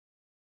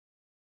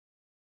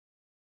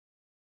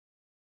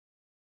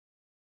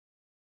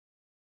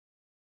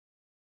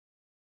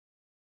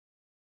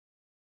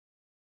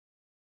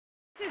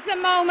This is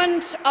a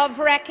moment of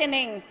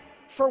reckoning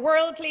for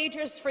world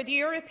leaders, for the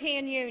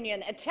European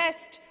Union, a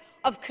test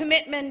of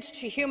commitment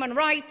to human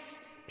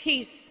rights,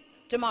 peace,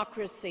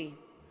 democracy.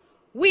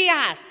 We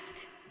ask,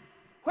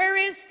 where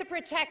is the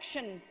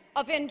protection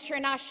of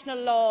international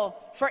law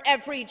for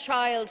every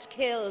child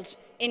killed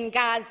in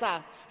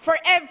Gaza, for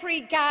every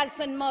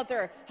Gazan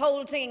mother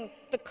holding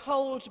the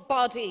cold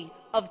body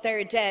of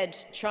their dead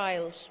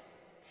child?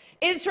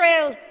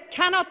 Israel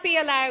cannot be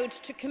allowed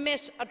to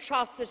commit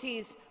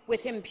atrocities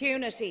with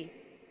impunity.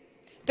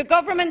 The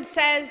government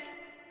says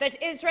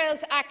that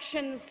Israel's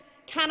actions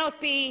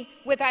cannot be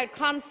without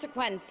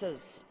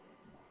consequences.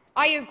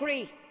 I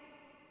agree.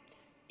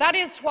 That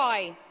is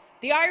why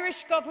the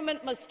Irish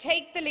government must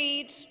take the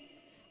lead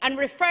and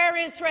refer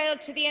Israel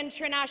to the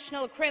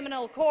International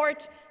Criminal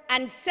Court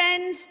and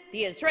send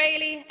the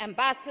Israeli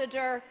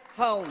ambassador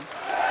home.